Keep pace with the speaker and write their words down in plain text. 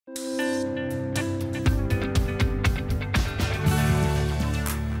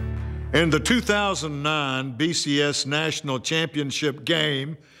In the 2009 BCS National Championship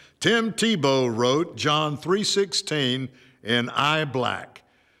game, Tim Tebow wrote John 3:16 in eye black.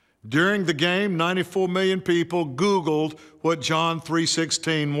 During the game, 94 million people Googled what John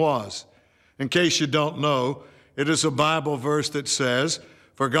 3:16 was. In case you don't know, it is a Bible verse that says,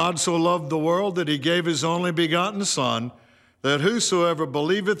 "For God so loved the world that he gave his only begotten Son, that whosoever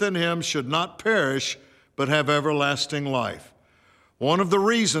believeth in him should not perish, but have everlasting life." One of the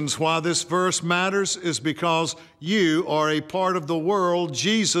reasons why this verse matters is because you are a part of the world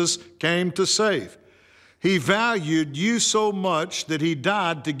Jesus came to save. He valued you so much that he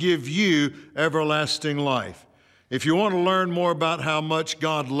died to give you everlasting life. If you want to learn more about how much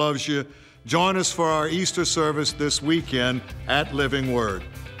God loves you, join us for our Easter service this weekend at Living Word.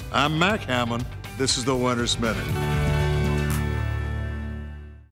 I'm Mac Hammond. This is the Winter's Minute.